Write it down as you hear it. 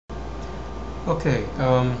Okay,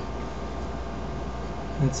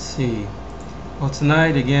 let's see. Well,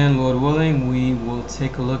 tonight, again, Lord willing, we will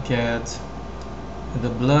take a look at the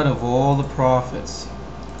blood of all the prophets.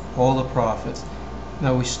 All the prophets.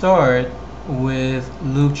 Now, we start with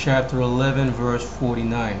Luke chapter 11, verse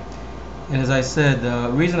 49. And as I said,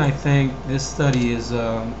 the reason I think this study is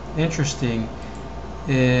interesting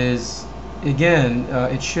is, again,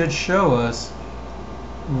 it should show us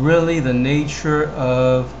really the nature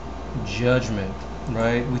of judgment,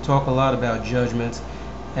 right? We talk a lot about judgments,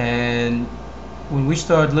 and when we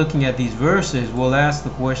start looking at these verses, we'll ask the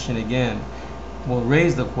question again. We'll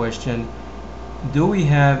raise the question,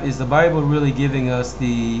 is the Bible really giving us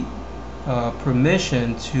the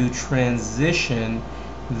permission to transition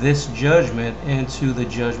this judgment into the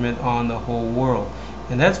judgment on the whole world?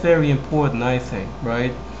 And that's very important, I think,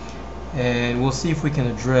 right? And we'll see if we can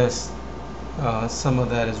address some of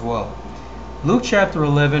that as well. Luke chapter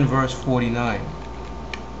 11, verse 49.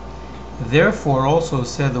 Therefore also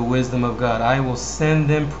said the wisdom of God, I will send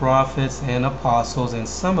them prophets and apostles, and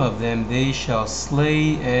some of them they shall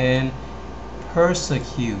slay and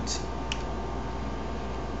persecute.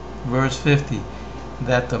 Verse 50.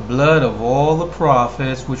 That the blood of all the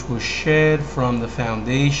prophets which was shed from the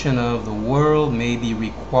foundation of the world may be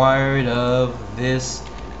required of this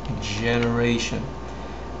generation.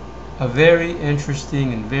 A very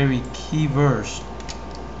interesting and very key verse,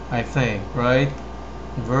 I think, right?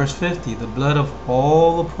 Verse 50, the blood of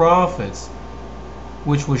all the prophets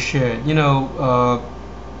which was shed.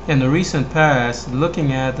 In the recent past,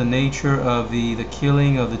 looking at the nature of the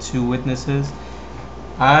killing of the two witnesses,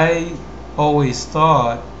 I always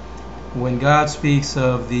thought when God speaks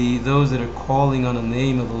of those that are calling on the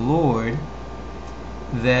name of the Lord,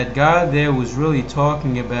 that God there was really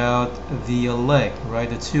talking about the elect, right?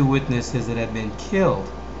 The two witnesses that had been killed.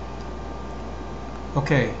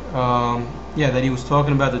 Okay, that he was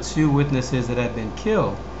talking about the two witnesses that had been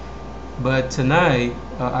killed. But tonight,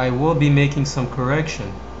 I will be making some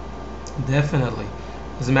correction, definitely.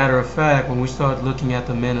 As a matter of fact, when we start looking at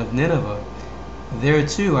the men of Nineveh, there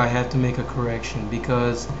too I have to make a correction,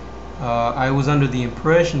 because I was under the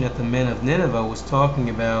impression that the men of Nineveh was talking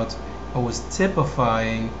about, or was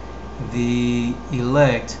typifying the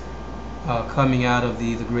elect coming out of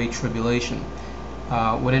the Great Tribulation.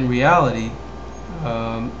 When in reality,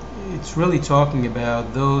 it's really talking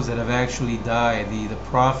about those that have actually died, the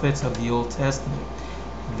prophets of the Old Testament.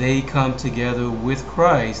 They come together with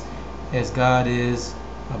Christ as God is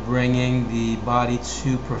bringing the body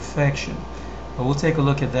to perfection. But we'll take a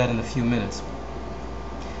look at that in a few minutes.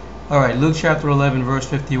 Alright, Luke chapter 11, verse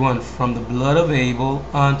 51. From the blood of Abel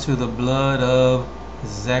unto the blood of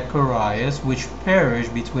Zacharias, which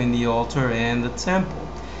perished between the altar and the temple.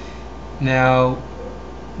 Now,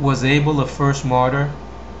 was Abel the first martyr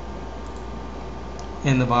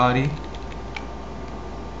in the body?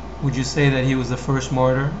 Would you say that he was the first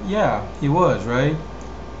martyr? Yeah, he was, right?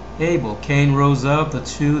 Abel. Cain rose up, the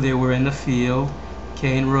two, they were in the field.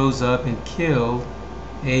 Cain rose up and killed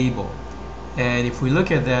Abel. And if we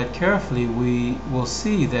look at that carefully, we will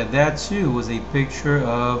see that that too was a picture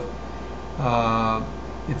of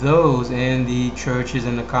those in the churches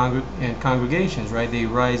and the congregations, right? They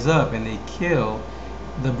rise up and they kill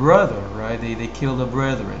the brother, right? They kill the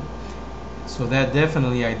brethren. So that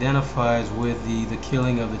definitely identifies with the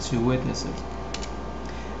killing of the two witnesses.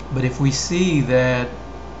 But if we see that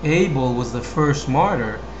Abel was the first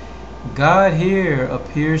martyr, God here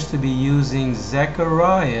appears to be using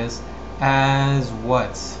Zacharias as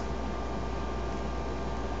what?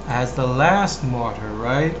 As the last martyr,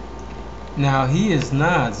 right? Now he is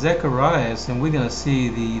not Zacharias, and we're going to see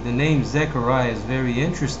the name Zechariah is very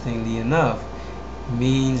interestingly enough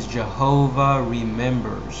means Jehovah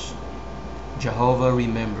remembers. Jehovah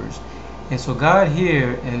remembers. And so God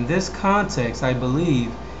here in this context, I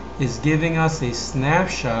believe, is giving us a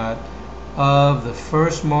snapshot of the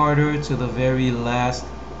first martyr to the very last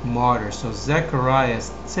martyr. So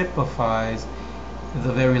Zacharias typifies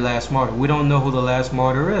the very last martyr. We don't know who the last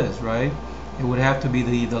martyr is, right? It would have to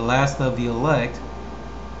be the last of the elect,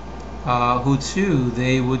 who too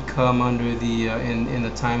they would come under the in the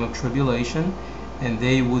time of tribulation, and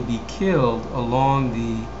they would be killed along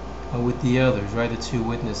with the others, right? The two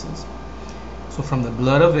witnesses. So from the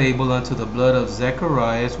blood of Abel unto the blood of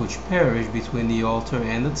Zacharias, which perished between the altar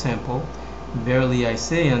and the temple, verily I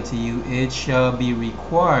say unto you, it shall be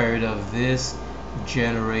required of this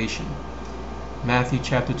generation. Matthew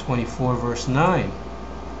chapter 24, verse 9.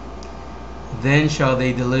 Then shall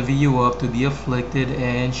they deliver you up to be afflicted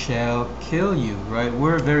and shall kill you. Right?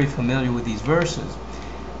 We're very familiar with these verses.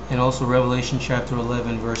 And also Revelation chapter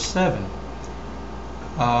 11, verse 7.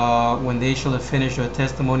 When they shall have finished their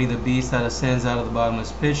testimony, the beast that ascends out of the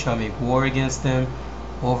bottomless pit shall make war against them,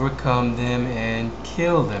 overcome them, and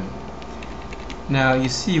kill them. Now you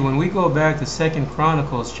see, when we go back to 2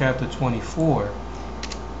 Chronicles chapter 24,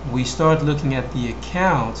 we start looking at the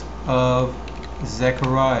account of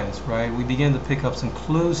Zacharias, right? We begin to pick up some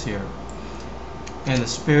clues here. And the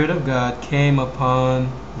Spirit of God came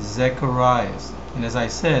upon Zacharias. And as I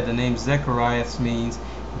said, the name Zacharias means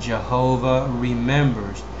Jehovah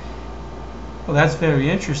remembers. Well, that's very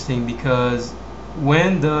interesting, because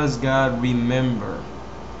when does God remember?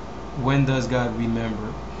 When does God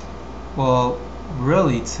remember? Well,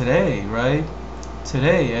 really today, right?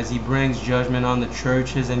 Today, as he brings judgment on the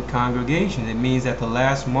churches and congregations. It means that the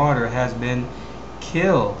last martyr has been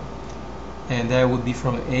killed, and that would be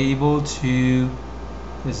from Abel to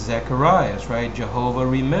Zacharias, right? Jehovah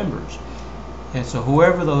remembers. And so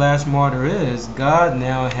whoever the last martyr is, God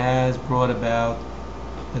now has brought about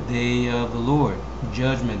the day of the Lord,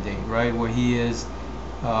 Judgment Day, right? Where he is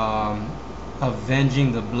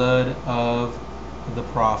avenging the blood of the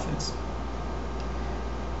prophets.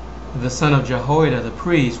 The son of Jehoiada the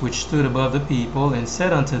priest, which stood above the people, and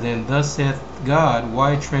said unto them, Thus saith God,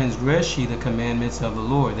 Why transgress ye the commandments of the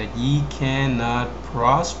Lord, that ye cannot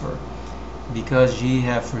prosper? Because ye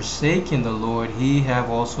have forsaken the Lord, he have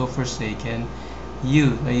also forsaken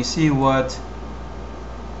you. Now you see what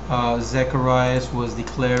Zacharias was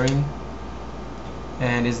declaring.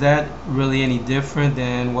 And is that really any different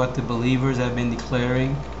than what the believers have been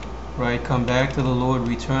declaring? Right? Come back to the Lord,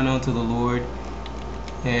 return unto the Lord.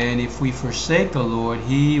 And if we forsake the Lord,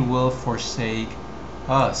 he will forsake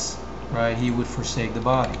us. Right? He would forsake the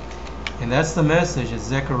body. And that's the message that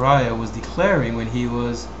Zechariah was declaring when he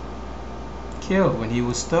was killed, when he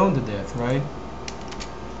was stoned to death, right?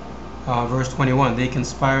 Verse 21, they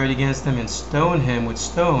conspired against him and stoned him with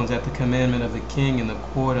stones at the commandment of the king in the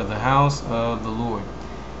court of the house of the Lord.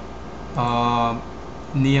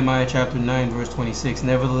 Nehemiah chapter 9 verse 26,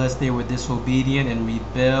 nevertheless they were disobedient and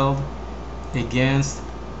rebelled against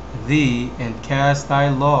thee and cast thy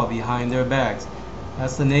law behind their backs.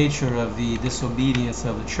 That's the nature of the disobedience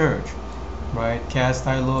of the church, right? Cast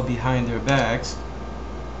thy law behind their backs,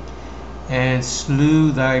 and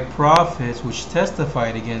slew thy prophets which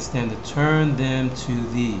testified against them, to turn them to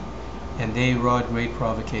thee, and they wrought great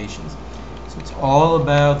provocations. So it's all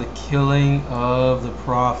about the killing of the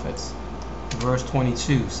prophets. Verse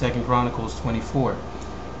 22, 2 Chronicles 24.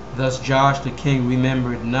 Thus Joash the king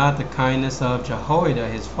remembered not the kindness of Jehoiada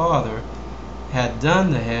his father had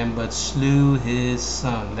done to him, but slew his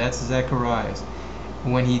son. That's Zacharias.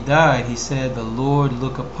 When he died, he said, the Lord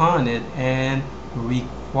look upon it and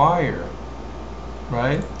require.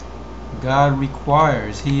 Right? God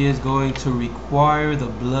requires. He is going to require the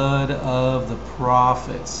blood of the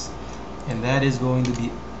prophets. And that is going to be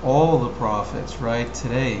all the prophets, right?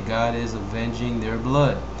 Today, God is avenging their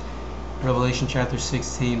blood. Revelation chapter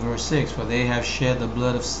 16, verse 6, for they have shed the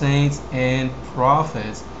blood of saints and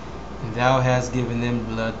prophets, and thou hast given them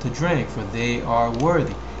blood to drink, for they are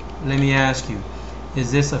worthy. Let me ask you, is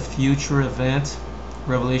this a future event,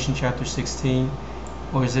 Revelation chapter 16?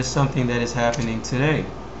 Or is this something that is happening today?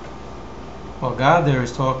 Well, God there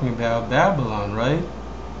is talking about Babylon, right?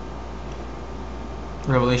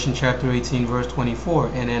 Revelation chapter 18, verse 24.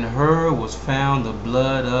 And in her was found the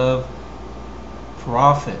blood of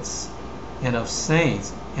prophets, and of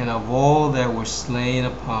saints, and of all that were slain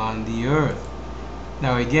upon the earth.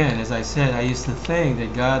 Now again, as I said, I used to think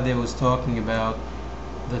that God there was talking about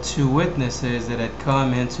the two witnesses that had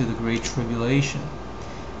come into the Great Tribulation.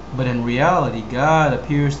 But in reality, God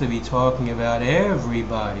appears to be talking about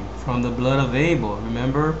everybody, from the blood of Abel,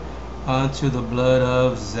 remember, unto the blood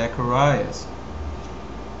of Zacharias.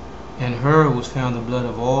 In her was found the blood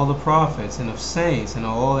of all the prophets, and of saints, and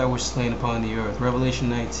of all that were slain upon the earth. Revelation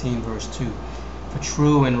 19, verse 2. For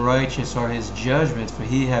true and righteous are his judgments, for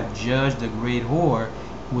he hath judged the great whore,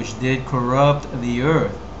 which did corrupt the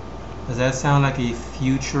earth. Does that sound like a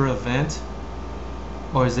future event?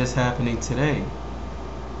 Or is this happening today?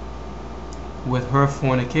 With her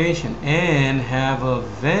fornication, and have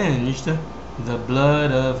avenged the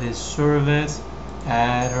blood of his servants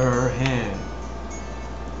at her hand.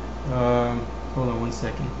 Hold on one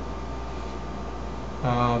second.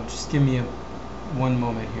 Just give me one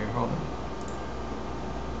moment here. Hold on.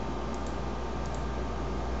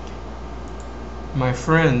 My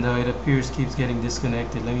friend, it appears, keeps getting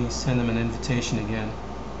disconnected. Let me send him an invitation again.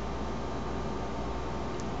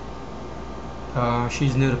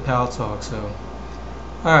 She's new to Paltalk, so.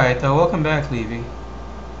 Alright, welcome back, Levy.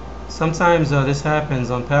 Sometimes this happens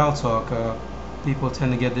on Paltalk. People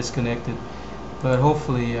tend to get disconnected. But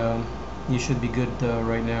hopefully you should be good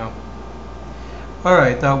right now. All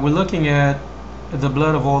right, we're looking at the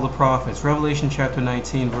blood of all the prophets. Revelation chapter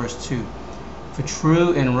 19, verse 2. For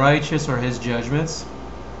true and righteous are his judgments.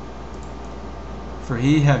 For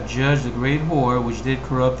he hath judged the great whore which did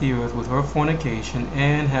corrupt the earth with her fornication,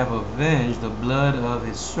 and have avenged the blood of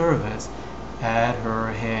his servants at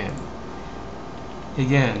her hand.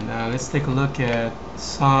 Again, let's take a look at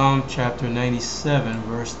Psalm chapter 97,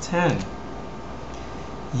 verse 10.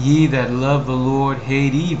 Ye that love the Lord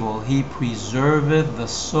hate evil. He preserveth the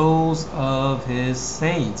souls of his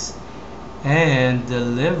saints, and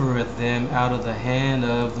delivereth them out of the hand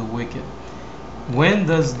of the wicked. When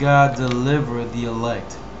does God deliver the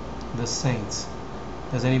elect, the saints?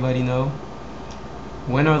 Does anybody know?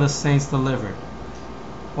 When are the saints delivered?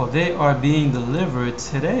 Well, they are being delivered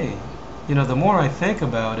today. You know, the more I think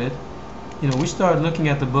about it, you know, we start looking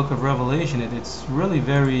at the book of Revelation. It's really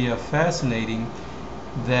very fascinating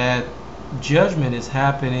that judgment is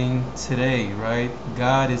happening today, right?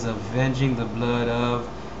 God is avenging the blood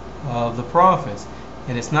of the prophets.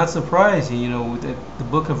 And it's not surprising, you know, that the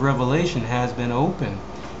book of Revelation has been opened.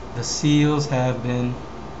 The seals have been,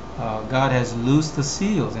 God has loosed the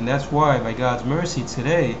seals. And that's why, by God's mercy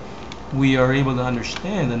today, we are able to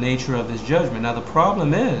understand the nature of this judgment. Now, the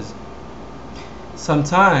problem is,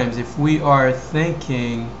 sometimes if we are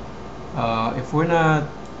thinking, if we're not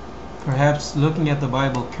perhaps looking at the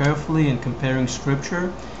Bible carefully and comparing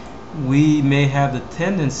scripture, we may have the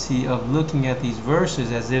tendency of looking at these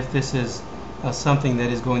verses as if this is something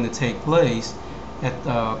that is going to take place at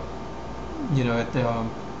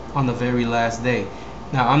on the very last day.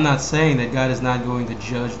 Now, I'm not saying that God is not going to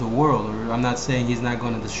judge the world, or I'm not saying he's not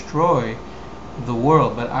going to destroy the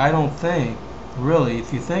world, but I don't think, really,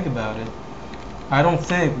 if you think about it, I don't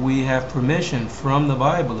think we have permission from the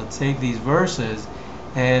Bible to take these verses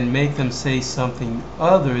and make them say something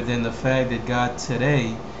other than the fact that God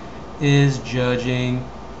today is judging,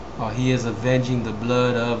 he is avenging the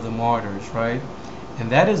blood of the martyrs, right? And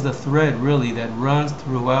that is the thread really that runs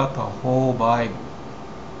throughout the whole Bible.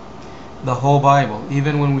 The whole Bible,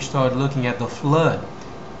 even when we start looking at the flood,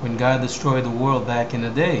 when God destroyed the world back in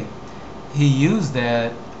the day, he used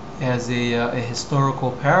that as a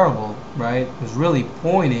historical parable, right? It was really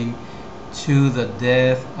pointing to the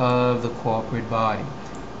death of the corporate body.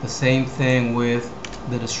 The same thing with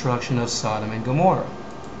the destruction of Sodom and Gomorrah,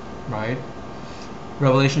 right?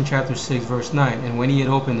 Revelation chapter 6, verse 9. And when he had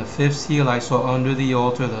opened the fifth seal, I saw under the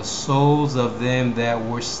altar the souls of them that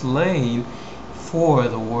were slain for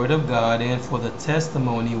the word of God and for the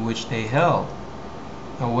testimony which they held.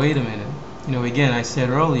 Now wait a minute. You know, again, I said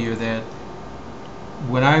earlier that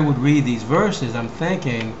when I would read these verses, I'm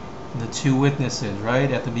thinking the two witnesses,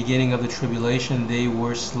 right? At the beginning of the tribulation, they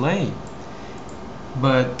were slain.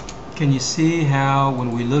 But can you see how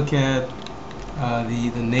when we look at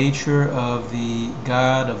the nature of the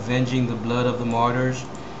God avenging the blood of the martyrs,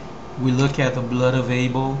 we look at the blood of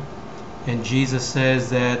Abel, and Jesus says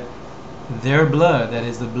that their blood, that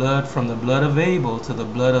is the blood from the blood of Abel to the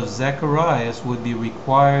blood of Zacharias, would be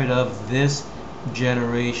required of this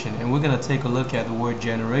generation. And we're going to take a look at the word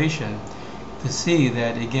generation to see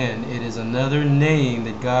that, again, it is another name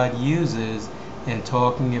that God uses in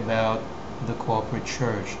talking about the corporate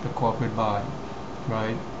church, the corporate body,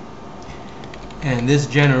 right? And this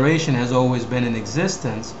generation has always been in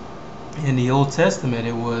existence. In the Old Testament,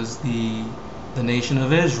 it was the nation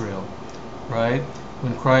of Israel, right?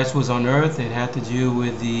 When Christ was on earth, it had to do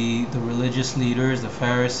with the religious leaders, the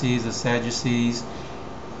Pharisees, the Sadducees,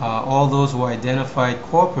 all those who identified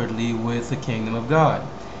corporately with the kingdom of God.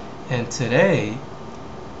 And today,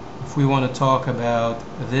 if we want to talk about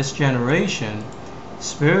this generation,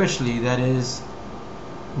 spiritually, that is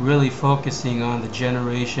really focusing on the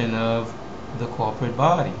generation of the corporate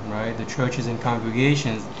body, right? The churches and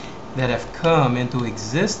congregations that have come into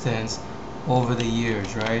existence over the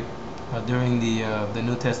years, right? During the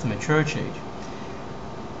New Testament church age.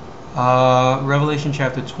 Revelation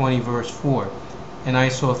chapter 20, verse 4. And I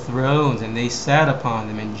saw thrones, and they sat upon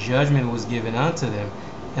them, and judgment was given unto them.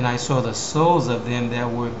 And I saw the souls of them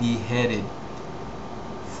that were beheaded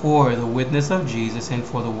for the witness of Jesus and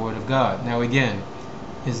for the word of God. Now again,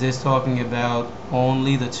 is this talking about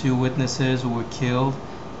only the two witnesses who were killed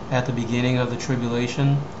at the beginning of the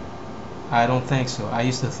tribulation? I don't think so. I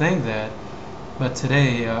used to think that, but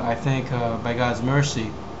today I think by God's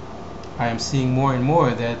mercy, I am seeing more and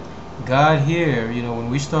more that God here, you know, when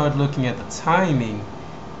we start looking at the timing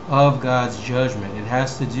of God's judgment, it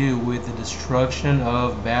has to do with the destruction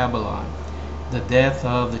of Babylon, the death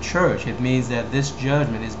of the church. It means that this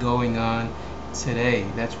judgment is going on today.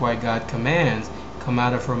 That's why God commands come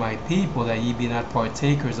out of her my people, that ye be not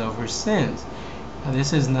partakers of her sins. Now,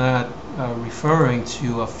 this is not referring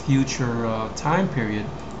to a future time period,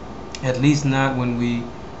 at least not when we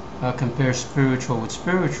compare spiritual with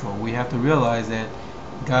spiritual. We have to realize that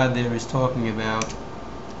God there is talking about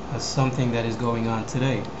something that is going on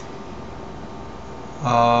today.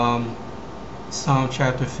 Psalm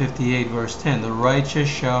chapter 58 verse 10, the righteous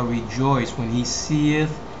shall rejoice when he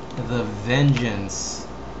seeth the vengeance.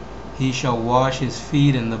 He shall wash his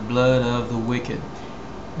feet in the blood of the wicked.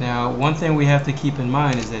 Now, one thing we have to keep in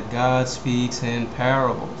mind is that God speaks in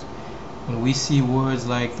parables. When we see words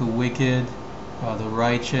like the wicked, the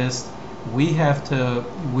righteous, we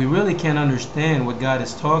really can't understand what God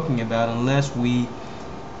is talking about unless we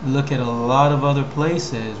look at a lot of other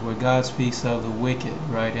places where God speaks of the wicked,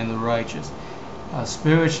 right, and the righteous.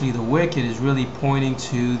 Spiritually, the wicked is really pointing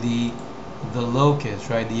to the locusts,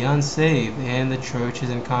 right, the unsaved, and the churches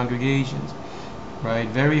and congregations, right.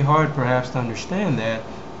 Very hard perhaps to understand that,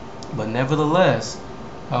 but nevertheless,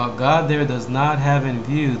 God there does not have in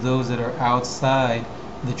view those that are outside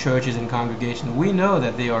the churches and congregations. We know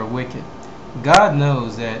that they are wicked. God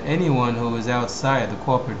knows that anyone who is outside the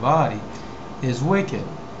corporate body is wicked.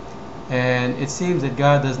 And it seems that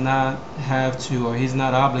God does not have to, or he's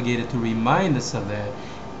not obligated to remind us of that.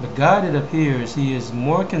 But God, it appears, he is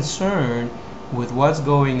more concerned with what's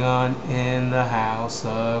going on in the house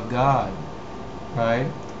of God, right?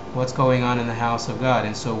 What's going on in the house of God.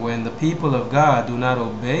 And so when the people of God do not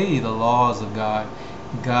obey the laws of God,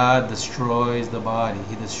 God destroys the body.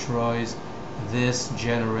 He destroys this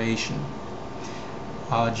generation.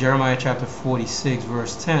 Jeremiah chapter 46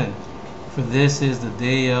 verse 10, for this is the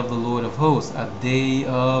day of the Lord of hosts, a day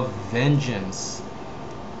of vengeance.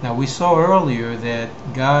 Now, we saw earlier that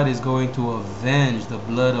God is going to avenge the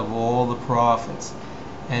blood of all the prophets.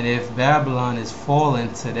 And if Babylon is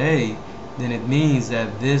fallen today, then it means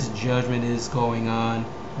that this judgment is going on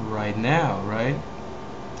right now, right?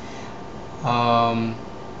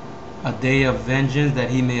 A day of vengeance, that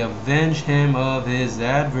he may avenge him of his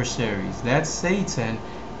adversaries. That's Satan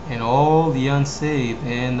and all the unsaved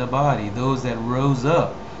in the body, those that rose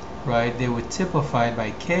up, right? They were typified by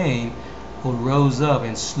Cain, who rose up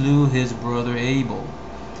and slew his brother Abel.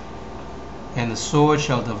 And the sword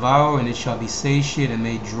shall devour, and it shall be satiated and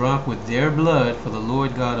made drunk with their blood, for the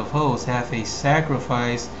Lord God of hosts hath a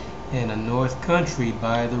sacrifice in the north country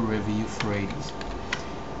by the river Euphrates.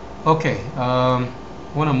 Okay, I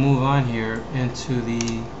want to move on here into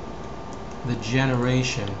the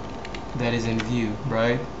generation that is in view,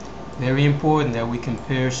 right? Very important that we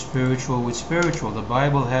compare spiritual with spiritual. The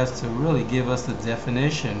Bible has to really give us the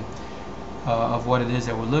definition of what it is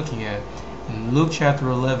that we're looking at. In Luke chapter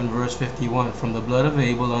 11 verse 51, from the blood of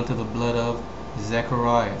Abel unto the blood of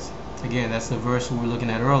Zacharias. Again, that's the verse we were looking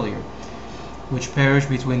at earlier. Which perished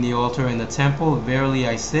between the altar and the temple. Verily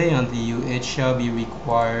I say unto you, it shall be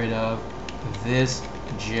required of this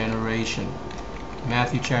generation.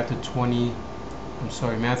 Matthew chapter 12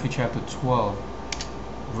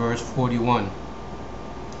 verse 41.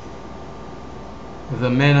 The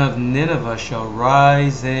men of Nineveh shall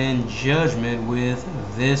rise in judgment with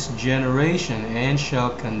this generation, and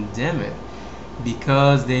shall condemn it,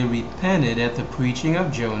 because they repented at the preaching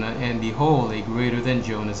of Jonah, and behold, a greater than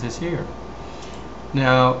Jonas is here.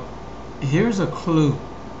 Now, here's a clue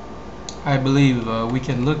I believe we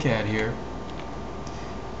can look at here.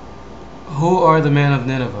 Who are the men of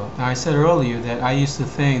Nineveh? Now, I said earlier that I used to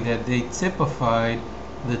think that they typified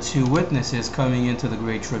the two witnesses coming into the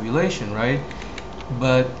Great Tribulation, right?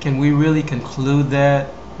 But can we really conclude that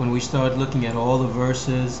when we start looking at all the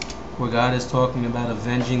verses where God is talking about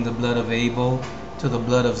avenging the blood of Abel to the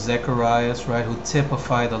blood of Zacharias, right, who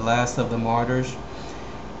typify the last of the martyrs?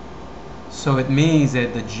 So it means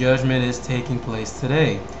that the judgment is taking place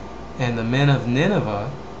today. And the men of Nineveh,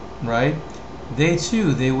 right, they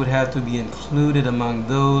too, they would have to be included among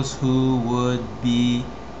those who would be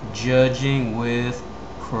judging with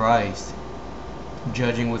Christ.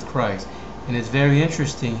 Judging with Christ. And it's very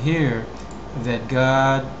interesting here that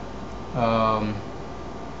God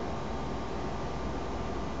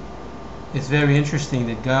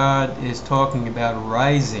is talking about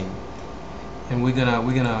rising, and we're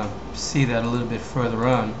gonna see that a little bit further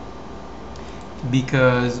on,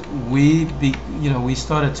 because we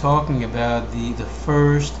started talking about the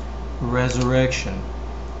first resurrection,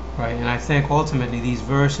 right? And I think ultimately these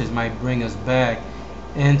verses might bring us back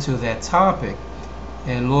into that topic.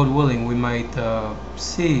 And Lord willing, we might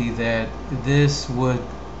see that this would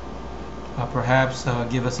perhaps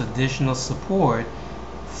give us additional support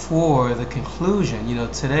for the conclusion. You know,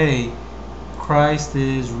 today Christ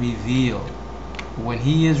is revealed, When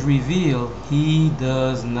he is revealed, he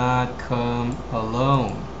does not come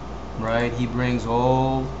alone, right? He brings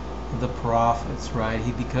all the prophets, right?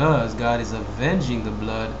 Because God is avenging the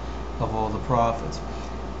blood of all the prophets.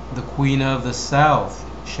 The queen of the south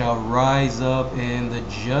shall rise up in the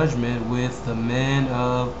judgment with the men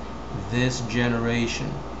of this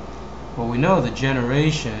generation. Well, we know the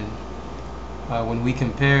generation, when we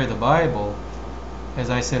compare the Bible, as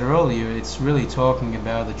I said earlier, it's really talking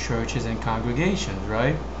about the churches and congregations,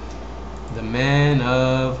 right? The men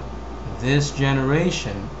of this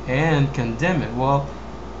generation and condemn it. Well,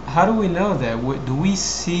 how do we know that? Do we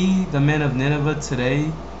see the men of Nineveh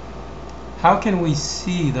today? How can we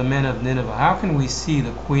see the men of Nineveh? How can we see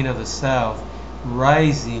the queen of the south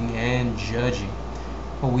rising and judging?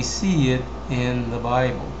 Well, we see it in the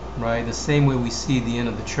Bible, right? The same way we see the end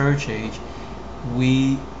of the church age,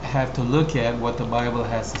 we have to look at what the Bible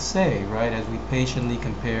has to say, right? As we patiently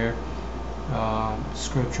compare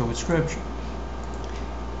scripture with scripture.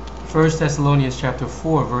 1 Thessalonians chapter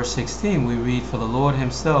 4 verse 16, we read, "For the Lord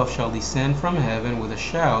himself shall descend from heaven with a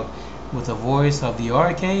shout, with the voice of the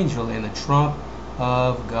archangel and the trump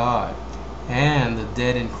of God, and the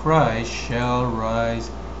dead in Christ shall rise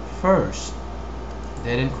first."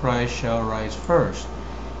 Dead in Christ shall rise first.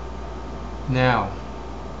 Now,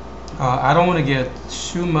 I don't want to get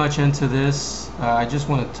too much into this. I just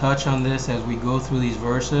want to touch on this as we go through these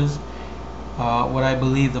verses. What I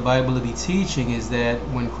believe the Bible to be teaching is that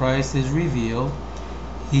when Christ is revealed,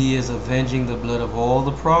 he is avenging the blood of all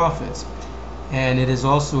the prophets. And it is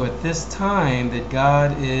also at this time that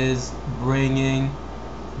God is bringing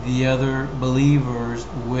the other believers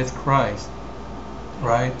with Christ,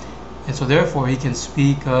 right? And so therefore he can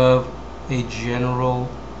speak of a general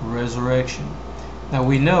resurrection. Now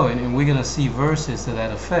we know, and we're going to see verses to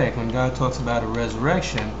that effect, when God talks about a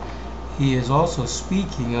resurrection, he is also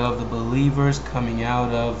speaking of the believers coming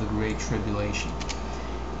out of the great tribulation.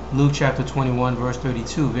 Luke chapter 21 verse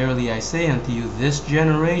 32, "Verily I say unto you, this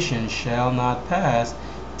generation shall not pass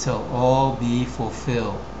till all be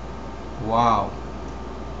fulfilled." Wow.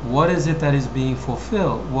 What is it that is being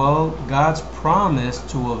fulfilled? Well, God's promise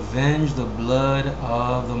to avenge the blood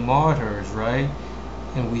of the martyrs, right?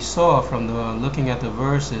 And we saw from looking at the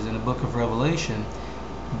verses in the book of Revelation,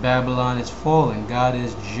 Babylon is fallen. God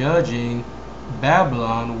is judging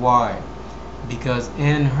Babylon. Why? Because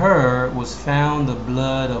in her was found the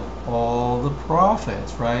blood of all the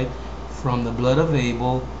prophets, right? From the blood of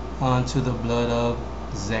Abel unto the blood of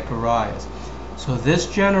Zacharias. So this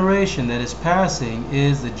generation that is passing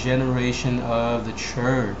is the generation of the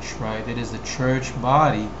church, right? It is the church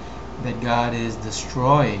body that God is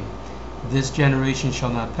destroying. This generation shall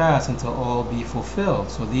not pass until all be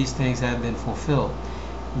fulfilled. So these things have been fulfilled.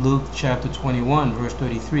 Luke chapter 21 verse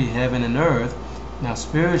 33, heaven and earth. Now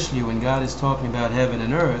spiritually, when God is talking about heaven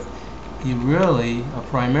and earth, he really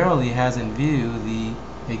primarily has in view the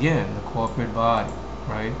corporate body,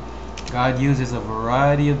 right? God uses a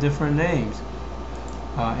variety of different names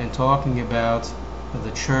in talking about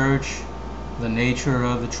the church, the nature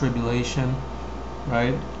of the tribulation,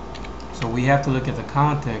 right? So we have to look at the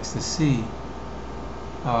context to see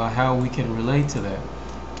how we can relate to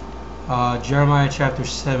that. Jeremiah chapter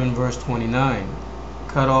 7 verse 29,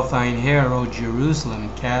 "Cut off thine hair, O Jerusalem,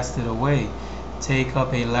 and cast it away. Take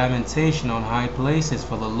up a lamentation on high places,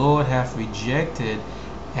 for the Lord hath rejected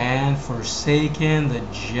and forsaken the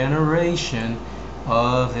generation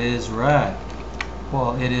of his wrath."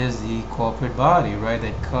 Well, it is the corporate body, right,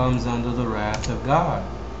 that comes under the wrath of God,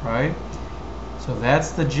 right? So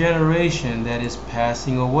that's the generation that is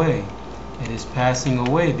passing away. It is passing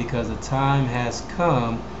away because the time has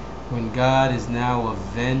come when God is now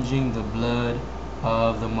avenging the blood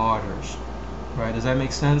of the martyrs. Right? Does that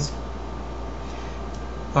make sense?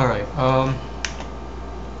 Alright.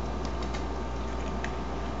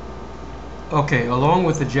 Okay, along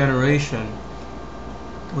with the generation,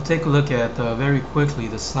 we'll take a look at very quickly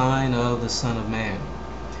the sign of the Son of Man.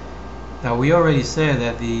 Now we already said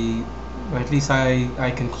that or at least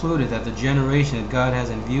I concluded that the generation that God has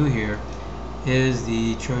in view here is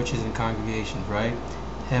the churches and congregations, right?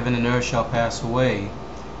 Heaven and earth shall pass away,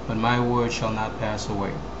 but my word shall not pass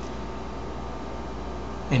away.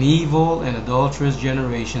 An evil and adulterous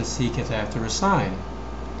generation seeketh after a sign,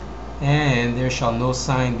 and there shall no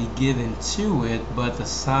sign be given to it but the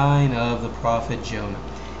sign of the prophet Jonah.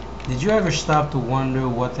 Did you ever stop to wonder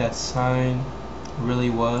what that sign really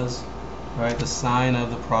was? Right, the sign of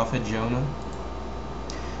the prophet Jonah.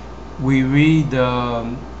 We read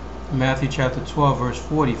Matthew chapter 12 verse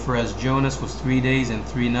 40, "For as Jonas was 3 days and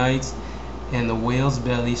 3 nights in the whale's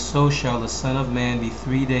belly, so shall the Son of Man be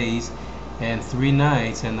 3 days and 3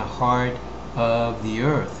 nights in the heart of the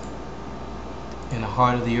earth, in the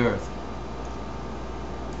heart of the earth.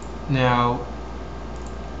 Now,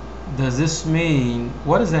 does this mean,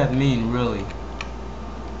 what does that mean really?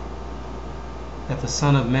 That the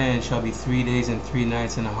Son of Man shall be 3 days and 3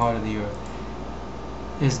 nights in the heart of the earth.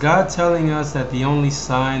 Is God telling us that the only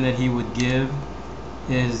sign that he would give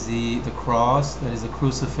is the cross, that is the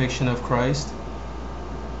crucifixion of Christ?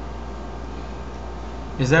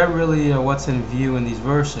 Is that really what's in view in these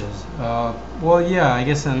verses? Well, yeah, I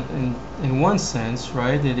guess in one sense,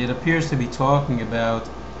 right? It appears to be talking about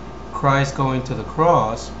Christ going to the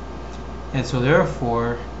cross, and so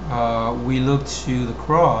therefore we look to the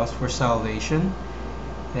cross for salvation.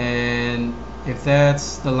 And if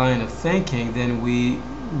that's the line of thinking, then we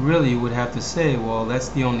really would have to say, well, that's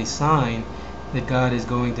the only sign that God is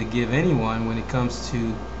going to give anyone when it comes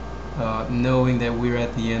to knowing that we're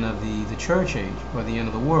at the end of the church age, or the end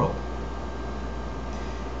of the world.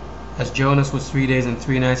 As Jonas was 3 days and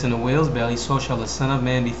 3 nights in the whale's belly, so shall the Son of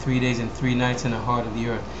Man be 3 days and 3 nights in the heart of the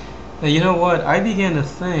earth. Now, you know what? I began to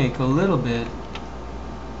think a little bit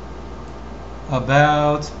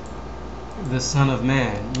about the Son of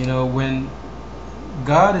Man. You know, when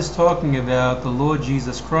God is talking about the Lord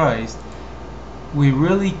Jesus Christ, we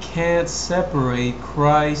really can't separate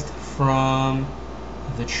Christ from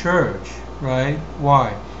the church, right?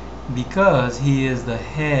 Why? Because he is the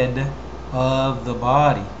head of the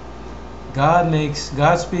body. God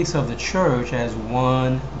speaks of the church as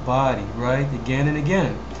one body, right? Again and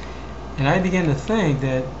again. And I began to think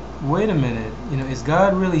that, wait a minute, you know, is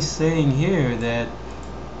God really saying here that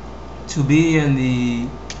to be in the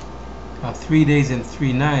 3 days and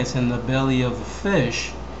 3 nights in the belly of the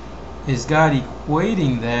fish, is God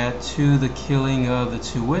equating that to the killing of the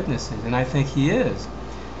 2 witnesses? And I think he is,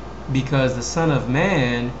 because the Son of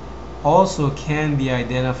Man also can be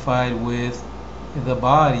identified with the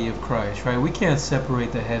body of Christ, right? We can't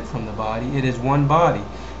separate the head from the body. It is one body.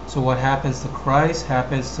 So what happens to Christ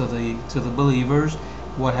happens to the believers.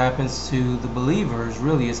 What happens to the believers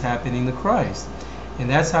really is happening to Christ. And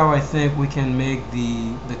that's how I think we can make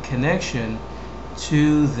the connection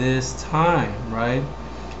to this time, right?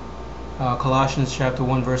 Colossians chapter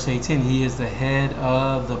 1 verse 18, he is the head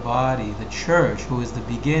of the body, the church, who is the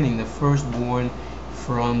beginning, the firstborn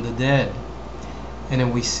from the dead. And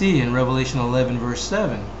then we see in Revelation 11 verse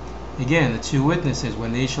 7, again, the 2 witnesses,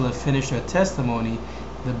 when they shall have finished their testimony,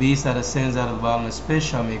 the beast that ascends out of the bottomless pit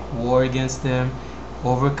shall make war against them,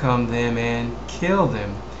 overcome them, and kill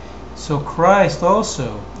them. So Christ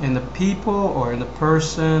also, in the people, or in the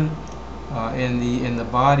person, in the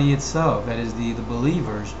body itself, that is the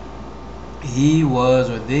believers, he was,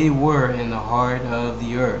 or they were, in the heart of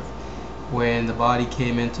the earth when the body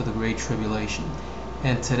came into the great tribulation.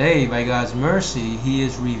 And today, by God's mercy, he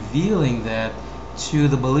is revealing that to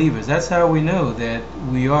the believers. That's how we know that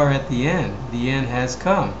we are at the end. The end has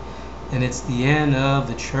come. And it's the end of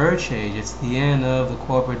the church age. It's the end of the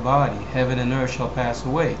corporate body. Heaven and earth shall pass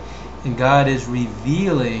away. And God is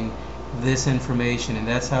revealing this information. And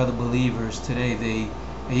that's how the believers today,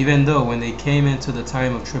 even though when they came into the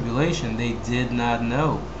time of tribulation, they did not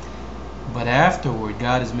know. But afterward,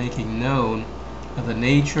 God is making known the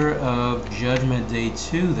nature of judgment day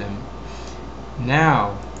to them.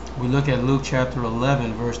 Now, we look at Luke chapter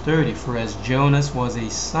 11, verse 30. For as Jonas was a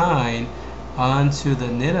sign unto the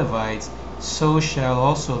Ninevites, so shall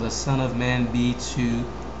also the Son of Man be to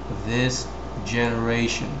this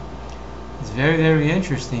generation. It's very, very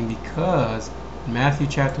interesting, because in Matthew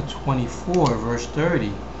chapter 24, verse 30,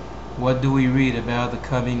 what do we read about the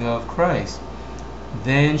coming of Christ?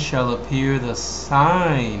 Then shall appear the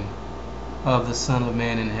sign of the Son of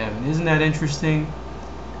Man in heaven. Isn't that interesting?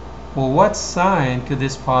 Well, what sign could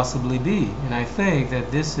this possibly be? And I think that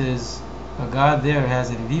this is, God there has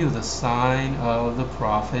in view the sign of the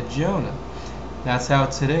prophet Jonah. That's how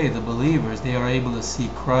today the believers, they are able to see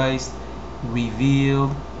Christ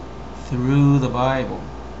revealed through the Bible.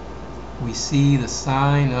 We see the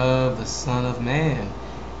sign of the Son of Man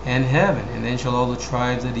and heaven. And then shall all the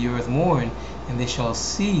tribes of the earth mourn, and they shall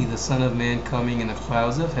see the Son of Man coming in the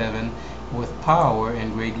clouds of heaven with power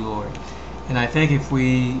and great glory. And I think if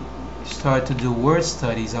we start to do word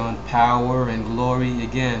studies on power and glory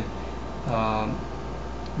again,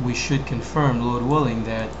 we should confirm, Lord willing,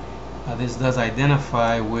 that this does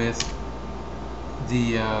identify with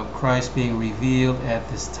the Christ being revealed at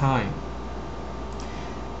this time.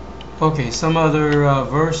 Okay, some other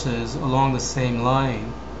verses along the same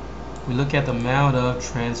line. We look at the Mount of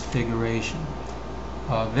Transfiguration.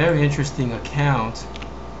 A very interesting account,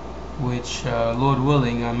 which Lord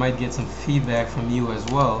willing, I might get some feedback from you as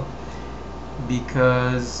well,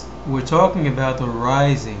 because we're talking about the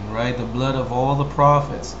rising, right? The blood of all the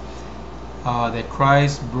prophets, that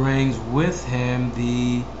Christ brings with him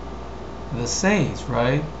the saints,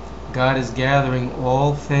 right? God is gathering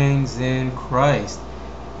all things in Christ,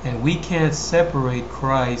 and we can't separate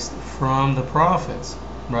Christ from the prophets,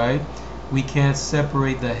 right? We can't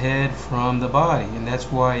separate the head from the body, and that's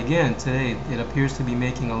why, again, today it appears to be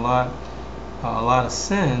making a lot of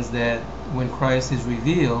sense that when Christ is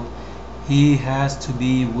revealed, he has to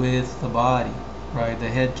be with the body, right? The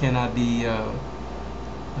head cannot be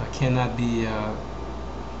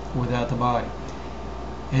without the body.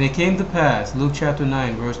 And it came to pass, Luke chapter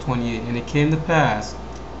 9, verse 28, and it came to pass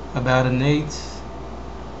about 8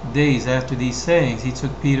 days after these sayings, he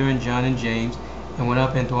took Peter and John and James and went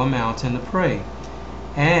up into a mountain to pray.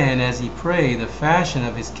 And as he prayed, the fashion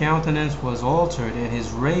of his countenance was altered, and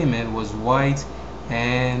his raiment was white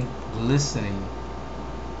and glistening.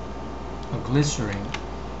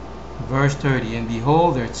 Verse 30, and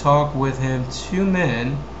behold, there talked with him 2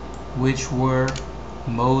 men, which were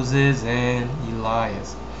Moses and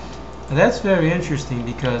Elias. Now that's very interesting,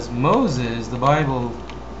 because Moses, the Bible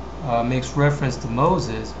makes reference to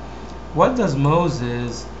Moses. What does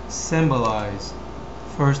Moses symbolize,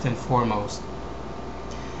 first and foremost?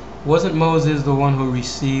 Wasn't Moses the one who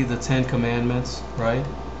received the 10 Commandments, right?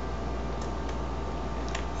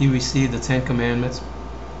 He received the 10 Commandments.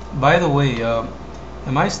 By the way,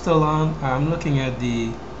 am I still on? I'm looking at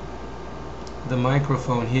the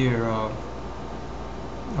microphone here.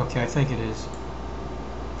 Okay, I think it is.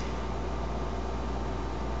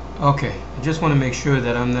 Okay, I just want to make sure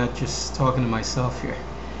that I'm not just talking to myself here.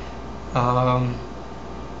 Alright,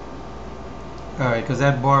 because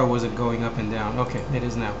that bar wasn't going up and down. Okay, it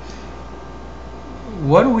is now.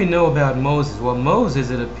 What do we know about Moses? Well,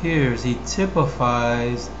 Moses, it appears, he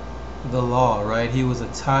typifies the law, right? He was a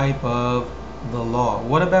type of the law.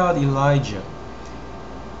 What about Elijah?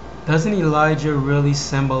 Doesn't Elijah really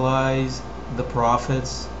symbolize the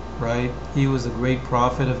prophets, right? He was a great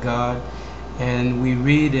prophet of God. And we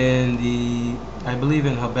read in I believe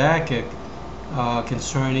in Habakkuk,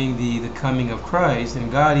 concerning the coming of Christ,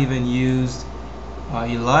 and God even used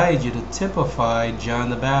Elijah to typify John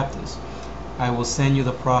the Baptist. I will send you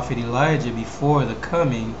the prophet Elijah before the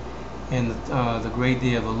coming and the great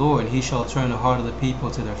day of the Lord. He shall turn the heart of the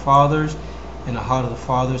people to their fathers, and the heart of the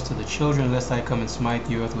fathers to the children, lest I come and smite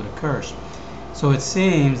the earth with a curse. So it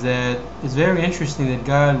seems that it's very interesting that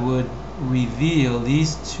God would reveal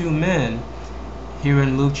these 2 men here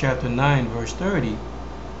in Luke chapter 9, verse 30,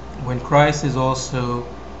 when Christ is also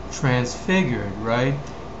transfigured, right?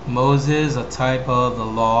 Moses, a type of the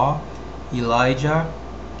law. Elijah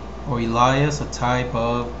or Elias, a type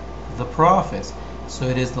of the prophets. So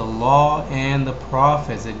it is the law and the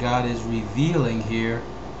prophets that God is revealing here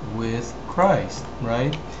with Christ,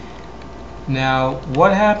 right? Now,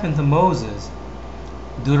 what happened to Moses?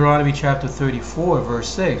 Deuteronomy chapter 34, verse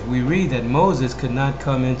 6, we read that Moses could not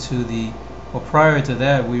come into prior to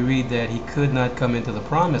that, we read that he could not come into the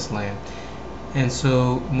promised land. And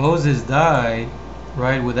so Moses died,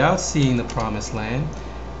 right, without seeing the promised land,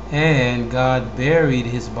 and God buried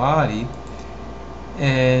his body.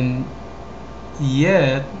 And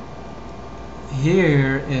yet,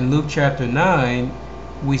 here in Luke chapter 9,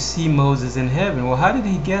 we see Moses in heaven. Well, how did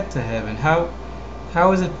he get to heaven? How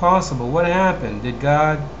is it possible? What happened? Did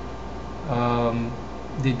God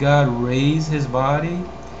raise his body?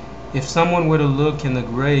 If someone were to look in the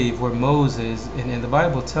grave where Moses, and the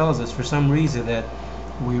Bible tells us for some reason that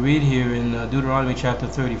we read here in Deuteronomy chapter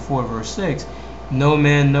 34, verse 6, no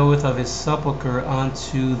man knoweth of his sepulcher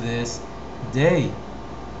unto this day.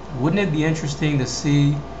 Wouldn't it be interesting to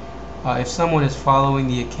see if someone is following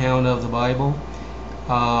the account of the Bible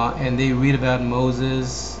and they read about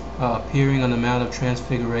Moses appearing on the Mount of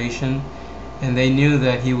Transfiguration, and they knew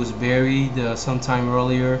that he was buried sometime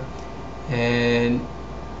earlier, and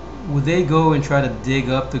would they go and try to dig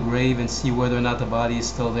up the grave and see whether or not the body is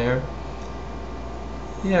still there?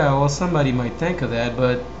 Yeah, well, somebody might think of that,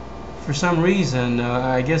 but for some reason,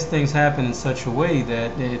 I guess things happen in such a way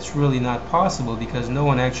that it's really not possible, because no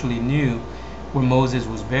one actually knew where Moses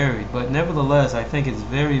was buried. But nevertheless, I think it's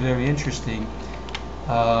very, very interesting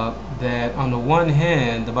that on the one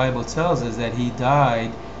hand, the Bible tells us that he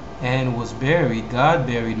died and was buried. God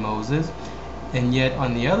buried Moses. And yet,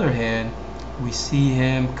 on the other hand, we see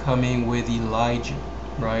him coming with Elijah,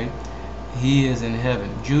 right? He is in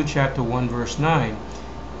heaven. Jude chapter 1, verse 9.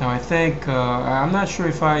 Now, I think, I'm not sure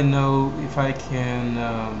if I can,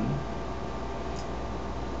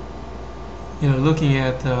 looking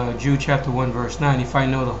at Jude chapter 1, verse 9, if I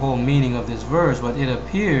know the whole meaning of this verse, but it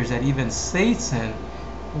appears that even Satan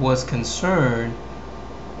was concerned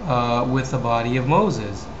with the body of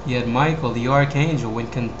Moses. Yet Michael, the archangel, when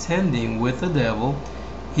contending with the devil,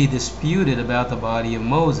 he disputed about the body of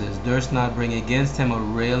Moses, durst not bring against him a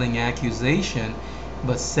railing accusation,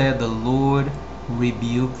 but said, the Lord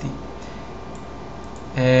rebuke thee.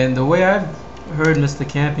 And the way I've heard Mr.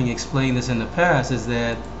 Camping explain this in the past is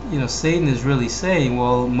that, Satan is really saying,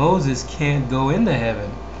 well, Moses can't go into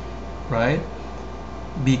heaven, right?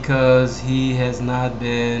 Because Christ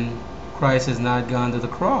has not gone to the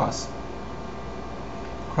cross.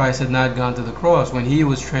 Christ had not gone to the cross. When he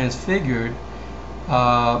was transfigured,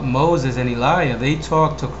 Moses and Elijah, they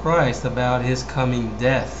talked to Christ about his coming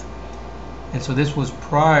death. And so this was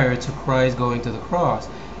prior to Christ going to the cross.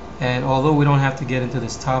 And although we don't have to get into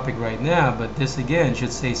this topic right now, but this again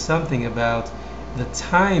should say something about the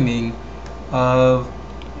timing of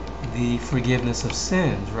the forgiveness of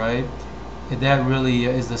sins, right? That really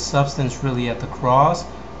is the substance really at the cross,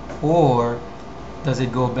 or does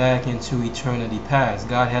it go back into eternity past?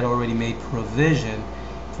 God had already made provision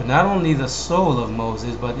for not only the soul of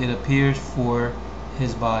Moses, but it appears for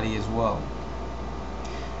his body as well.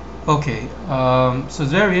 Okay, so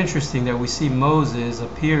it's very interesting that we see Moses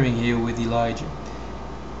appearing here with Elijah.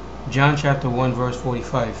 John chapter 1 verse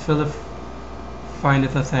 45. Philip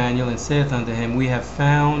findeth Nathanael and saith unto him, we have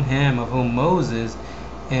found him of whom Moses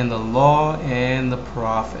and the law and the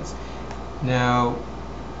prophets. Now,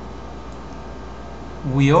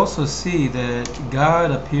 we also see that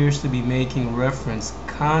God appears to be making reference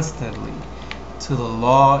constantly to the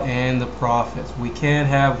law and the prophets. We can't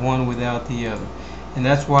have one without the other. And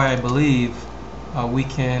that's why I believe we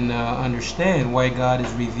can understand why God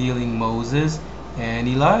is revealing Moses and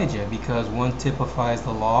Elijah, because one typifies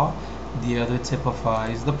the law, the other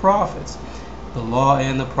typifies the prophets. The law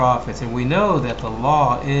and the prophets. And we know that the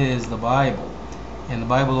law is the Bible. And the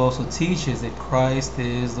Bible also teaches that Christ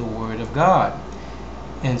is the Word of God.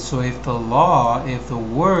 And so if the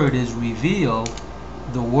Word is revealed,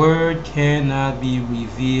 the Word cannot be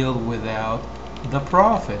revealed without the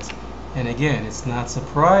prophets. And again, it's not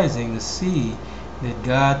surprising to see that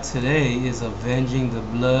God today is avenging the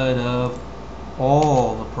blood of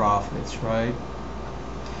all the prophets, right?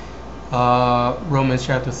 Romans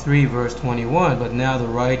chapter 3 verse 21, but now the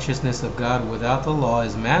righteousness of God without the law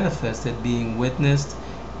is manifested, being witnessed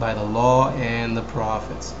by the law and the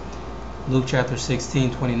prophets. Luke chapter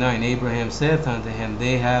 16:29, Abraham saith unto him,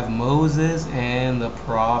 they have Moses and the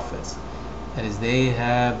prophets. That is, they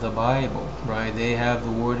have the Bible, right? They have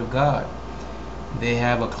the Word of God. They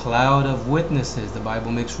have a cloud of witnesses. The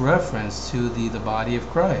Bible makes reference to the body of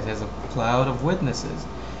Christ as a cloud of witnesses.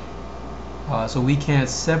 So we can't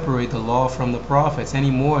separate the law from the prophets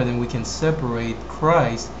any more than we can separate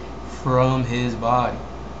Christ from his body.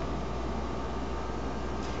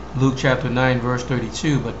 Luke chapter 9 verse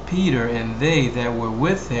 32, but Peter and they that were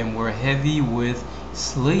with him were heavy with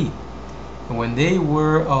sleep. And when they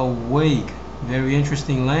were awake, very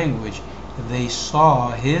interesting language, they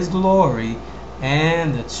saw his glory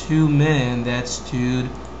and the two men that stood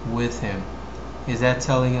with him. Is that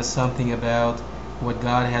telling us something about what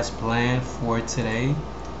God has planned for today?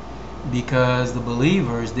 Because the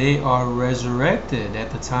believers, they are resurrected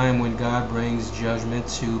at the time when God brings judgment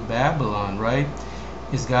to Babylon, right?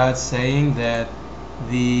 Is God saying that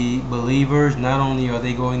the believers, not only are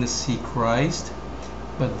they going to see Christ,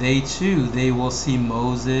 but they too, they will see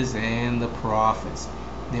Moses and the prophets.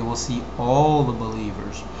 They will see all the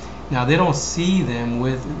believers. Now they don't see them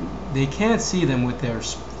they can't see them with their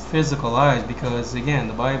physical eyes, because again,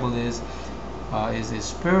 the Bible is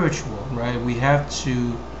spiritual, right? We have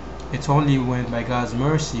to, it's only when by God's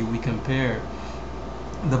mercy we compare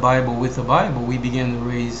the Bible with the Bible, we begin to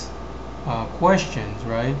raise questions,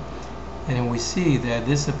 right? And then we see that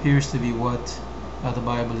this appears to be what the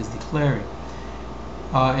Bible is declaring.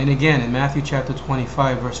 And again, in Matthew chapter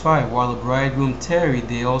 25 verse 5, while the bridegroom tarried,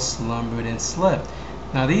 they all slumbered and slept.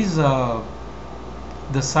 Now these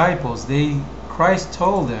disciples, Christ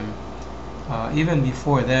told them, even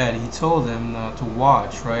before that, he told them to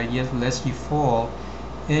watch, right? Yet lest you fall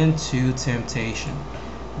into temptation.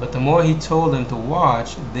 But the more he told them to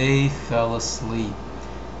watch, they fell asleep.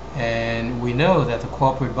 And we know that the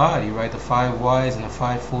corporate body, right, the 5 wise and the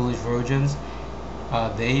 5 foolish virgins,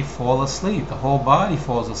 they fall asleep. The whole body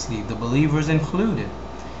falls asleep, the believers included.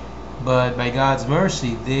 But by God's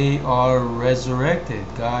mercy, they are resurrected.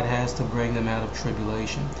 God has to bring them out of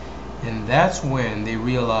tribulation. And that's when they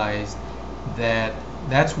realize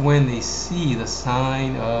that's when they see the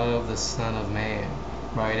sign of the Son of Man,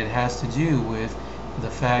 right? It has to do with the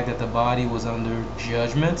fact that the body was under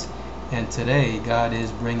judgment, and today God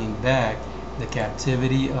is bringing back the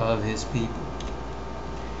captivity of his people.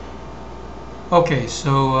 Okay,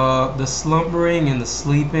 so the slumbering and the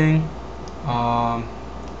sleeping, um,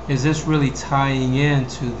 is this really tying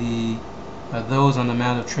into the those on the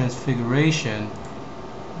Mount of Transfiguration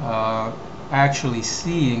uh, actually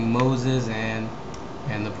seeing Moses and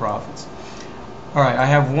the prophets? All right, I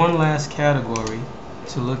have one last category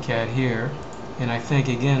to look at here, and I think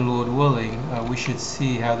again, Lord willing, we should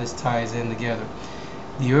see how this ties in together: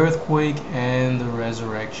 the earthquake and the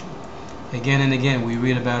resurrection. Again and again, we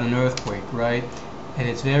read about an earthquake, right? And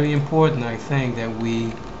it's very important, I think, that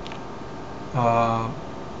we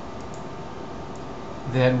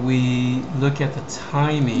look at the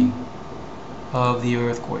timing of the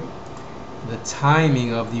earthquake. The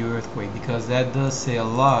timing of the earthquake, because that does say a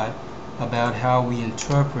lot about how we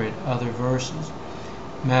interpret other verses.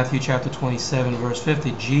 Matthew chapter 27, verse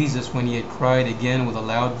 50, Jesus, when he had cried again with a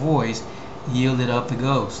loud voice, yielded up the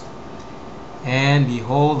ghost. And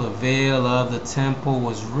behold, the veil of the temple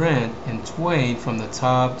was rent in twain from the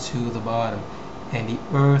top to the bottom. And the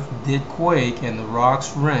earth did quake, and the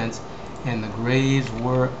rocks rent, and the graves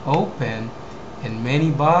were open, and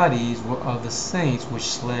many bodies of the saints which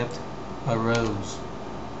slept arose.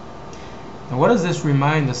 Now what does this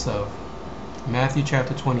remind us of? Matthew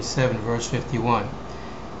chapter 27, verse 51.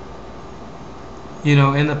 You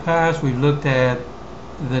know, in the past we've looked at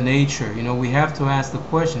the nature. You know, we have to ask the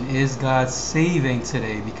question, is God saving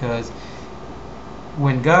today? Because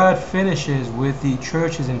when God finishes with the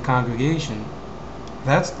churches and congregation,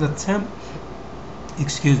 that's the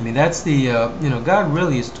that's the you know, God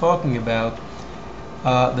really is talking about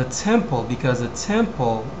the temple, because the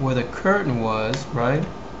temple where the curtain was, right,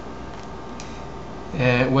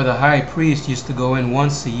 where the high priest used to go in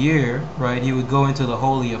once a year, right, he would go into the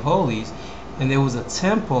Holy of Holies, and there was a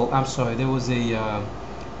temple, there was a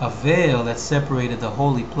veil that separated the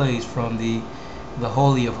holy place from the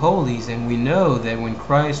Holy of Holies. And we know that when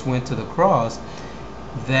Christ went to the cross,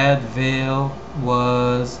 that veil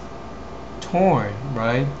was torn,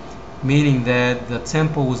 right? Meaning that the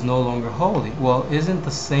temple was no longer holy. Well, isn't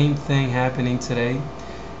the same thing happening today?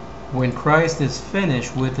 When Christ is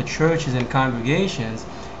finished with the churches and congregations,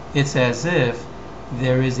 it's as if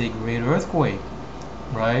there is a great earthquake,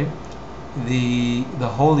 right? The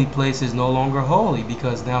holy place is no longer holy,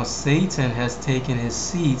 because now Satan has taken his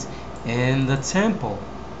seat in the temple,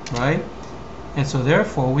 right? And so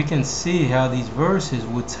therefore we can see how these verses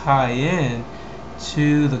would tie in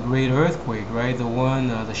to the great earthquake, right? The one,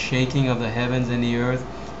 the shaking of the heavens and the earth,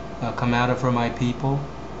 come out of her, my people.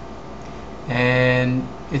 And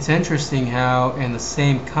it's interesting how in the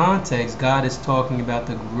same context God is talking about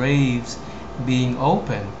the graves being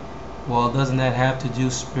open. Well, doesn't that have to do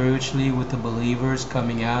spiritually with the believers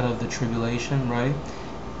coming out of the tribulation, right?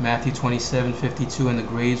 Matthew 27:52, and the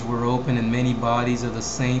graves were open, and many bodies of the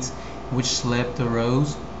saints which slept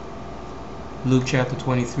arose. Luke chapter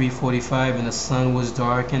 23:45, and the sun was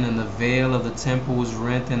darkened, and the veil of the temple was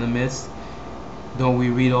rent in the midst. Don't we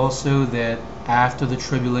read also that after the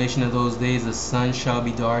tribulation of those days the sun shall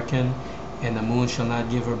be darkened, and the moon shall not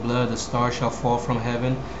give her blood, the stars shall fall from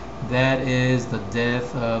heaven? That is the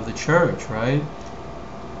death of the church, right?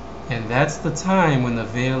 And that's the time when the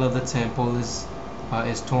veil of the temple is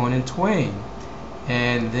torn in twain.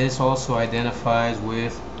 And this also identifies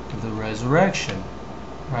with the resurrection,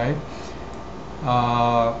 right?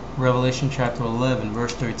 Revelation chapter 11,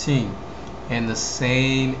 verse 13. And the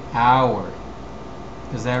same hour.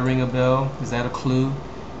 Does that ring a bell? Is that a clue?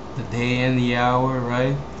 The day and the hour,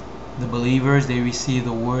 right? The believers, they receive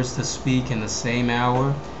the words to speak in the same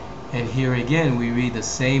hour. And here again we read the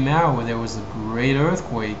same hour there was a great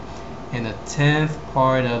earthquake, and a 10th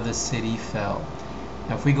part of the city fell.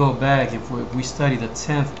 Now if we go back, if we study the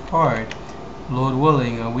 10th part, Lord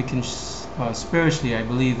willing, we can spiritually, I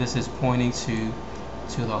believe this is pointing to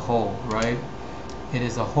the whole, right? It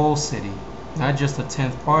is the whole city, not just the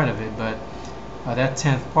 10th part of it, but that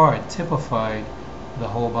 10th part typified the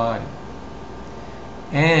whole body.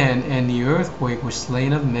 And in the earthquake were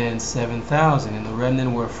slain of men 7,000, and the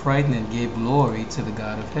remnant were frightened and gave glory to the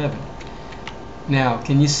God of heaven. Now,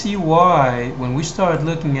 can you see why, when we start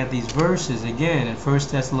looking at these verses again in 1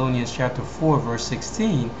 Thessalonians chapter 4, verse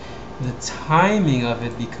 16, the timing of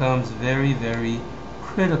it becomes very, very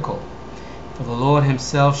critical. For the Lord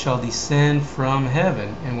himself shall descend from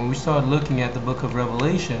heaven. And when we start looking at the book of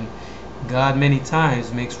Revelation, God many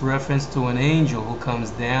times makes reference to an angel who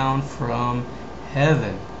comes down from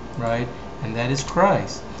heaven, right? And that is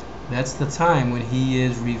Christ. That's the time when he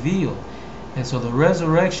is revealed. And so the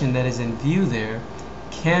resurrection that is in view there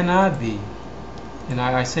cannot be, and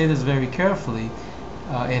I say this very carefully,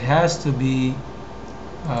 it has to be,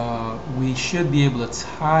 we should be able to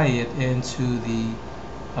tie it into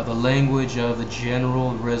the language of the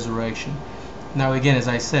general resurrection. Now again, as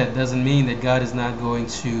I said, doesn't mean that God is not going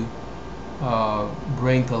to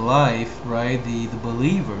bring to life, right, the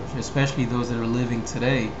believers, especially those that are living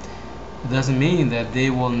today. It doesn't mean that they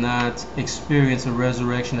will not experience a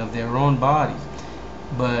resurrection of their own bodies.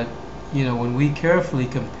 But when we carefully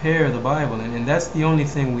compare the Bible, and that's the only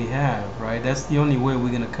thing we have, right? That's the only way we're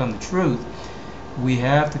going to come to truth. We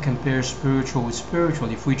have to compare spiritual with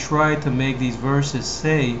spiritual. If we try to make these verses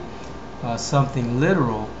say something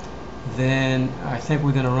literal, then I think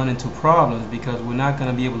we're going to run into problems, because we're not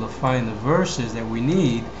going to be able to find the verses that we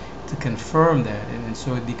need to confirm that. And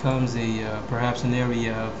so it becomes perhaps an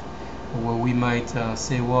area of where we might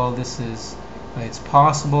say, well, it's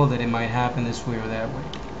possible that it might happen this way or that way.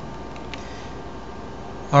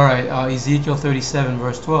 All right, Ezekiel 37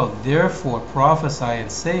 verse 12. Therefore prophesy and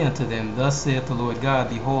say unto them, Thus saith the Lord God,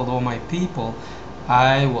 Behold, O my people,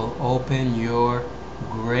 I will open your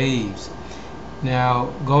graves. Now,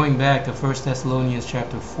 going back to 1 Thessalonians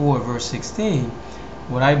chapter 4 verse 16,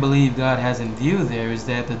 what I believe God has in view there is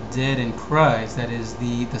that the dead in Christ, that is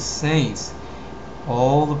the saints,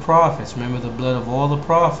 all the prophets, remember the blood of all the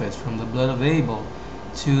prophets, from the blood of Abel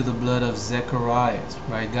to the blood of Zechariah,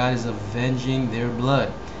 right? God is avenging their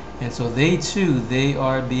blood. And so they too, they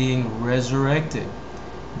are being resurrected.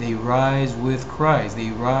 They rise with Christ. They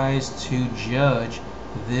rise to judge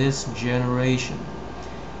this generation.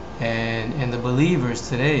 And the believers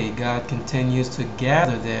today, God continues to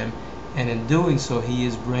gather them, and in doing so, He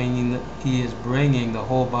is bringing the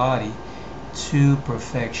whole body to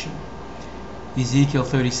perfection. Ezekiel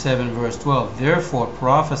 37 verse 12. Therefore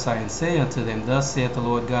prophesy and say unto them, Thus saith the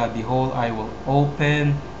Lord God, Behold, I will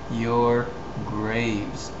open your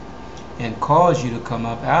graves, and cause you to come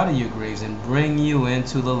up out of your graves, and bring you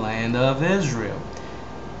into the land of Israel.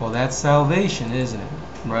 Well, that's salvation, isn't it?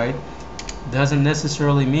 Right? Doesn't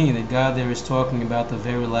necessarily mean that God there is talking about the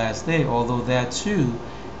very last day, although that too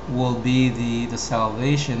will be the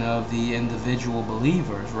salvation of the individual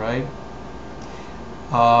believers, right?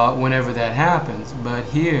 Whenever that happens. But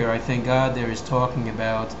here I think God there is talking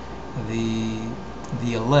about the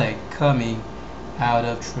elect coming out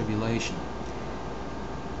of tribulation.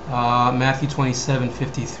 Matthew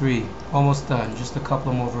 27:53, almost done, just a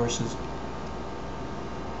couple of more verses.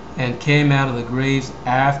 And came out of the graves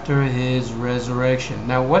after His resurrection.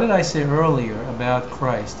 Now, what did I say earlier about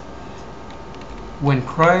Christ? When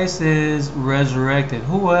Christ is resurrected,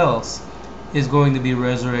 who else is going to be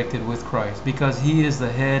resurrected with Christ? Because He is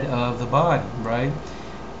the head of the body, right?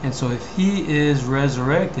 And so if He is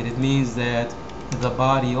resurrected, it means that the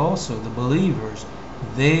body also, the believers,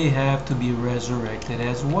 they have to be resurrected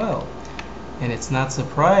as well. And it's not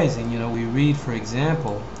surprising, we read, for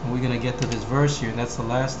example, and we're going to get to this verse here, and that's the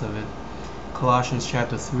last of it, Colossians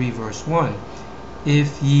chapter 3 verse 1.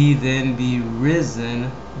 If ye then be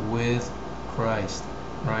risen with Christ,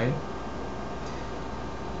 right?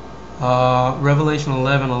 Revelation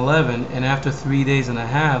 11:11, and after 3 days and a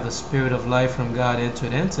half, the Spirit of life from God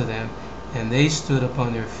entered into them, and they stood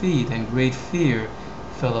upon their feet, and great fear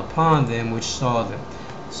fell upon them which saw them.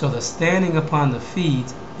 So the standing upon the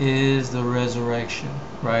feet is the resurrection,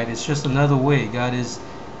 right? It's just another way. God is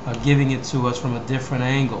giving it to us from a different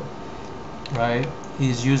angle, right?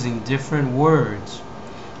 He's using different words,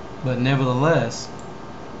 but nevertheless,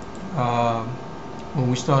 when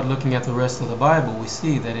we start looking at the rest of the Bible, we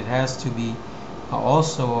see that it has to be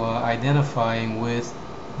also identifying with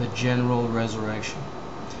the general resurrection.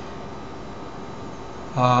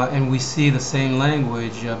 And we see the same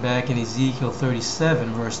language back in Ezekiel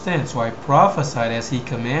 37 verse 10. So I prophesied as He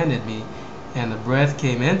commanded me, and the breath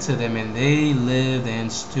came into them, and they lived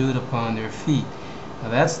and stood upon their feet. Now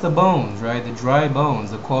that's the bones, right? The dry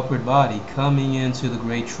bones, the corporate body coming into the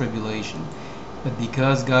great tribulation. But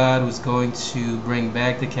because God was going to bring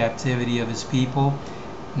back the captivity of His people,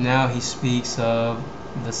 now He speaks of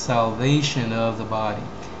the salvation of the body.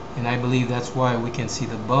 And I believe that's why we can see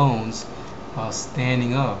the bones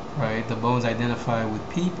standing up, right? The bones identify with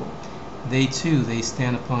people. They too, they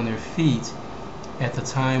stand upon their feet at the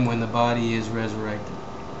time when the body is resurrected.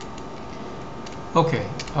 Okay,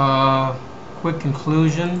 quick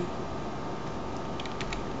conclusion.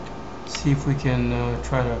 See if we can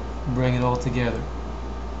try to bring it all together.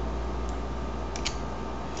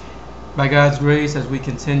 By God's grace, as we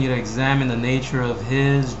continue to examine the nature of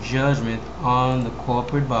His judgment on the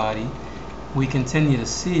corporate body, we continue to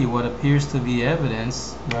see what appears to be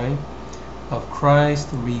evidence, right, of Christ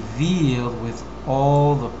revealed with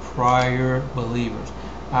all the prior believers.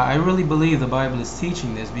 I really believe the Bible is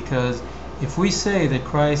teaching this, because if we say that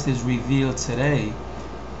Christ is revealed today,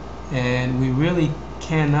 and we really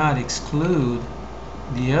cannot exclude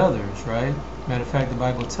the others, right? Matter of fact, the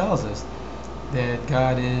Bible tells us that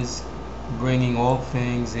God is bringing all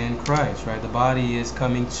things in Christ, right? The body is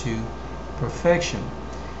coming to perfection.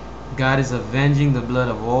 God is avenging the blood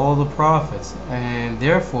of all the prophets, and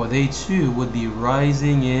therefore they too would be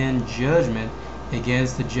rising in judgment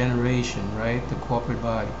against the generation, right? The corporate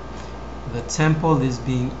body. The temple is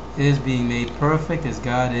being made perfect as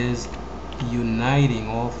God is uniting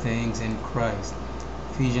all things in Christ.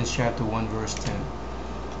 Ephesians chapter 1 verse 10.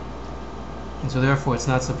 And so therefore it's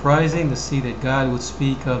not surprising to see that God would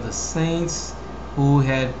speak of the saints who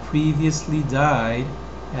had previously died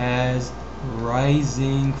as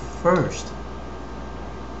rising first,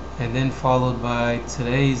 and then followed by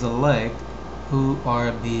today's elect who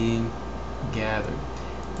are being gathered.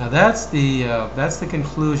 Now that's the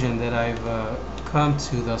conclusion that I've come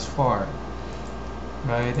to thus far,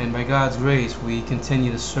 right? And by God's grace, we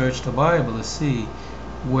continue to search the Bible to see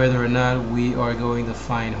whether or not we are going to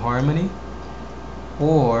find harmony,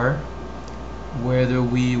 or whether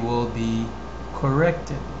we will be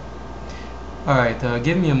corrected. Alright,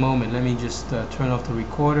 give me a moment. Let me just turn off the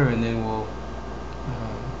recorder, and then we'll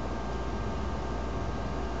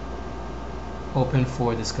open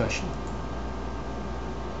for discussion.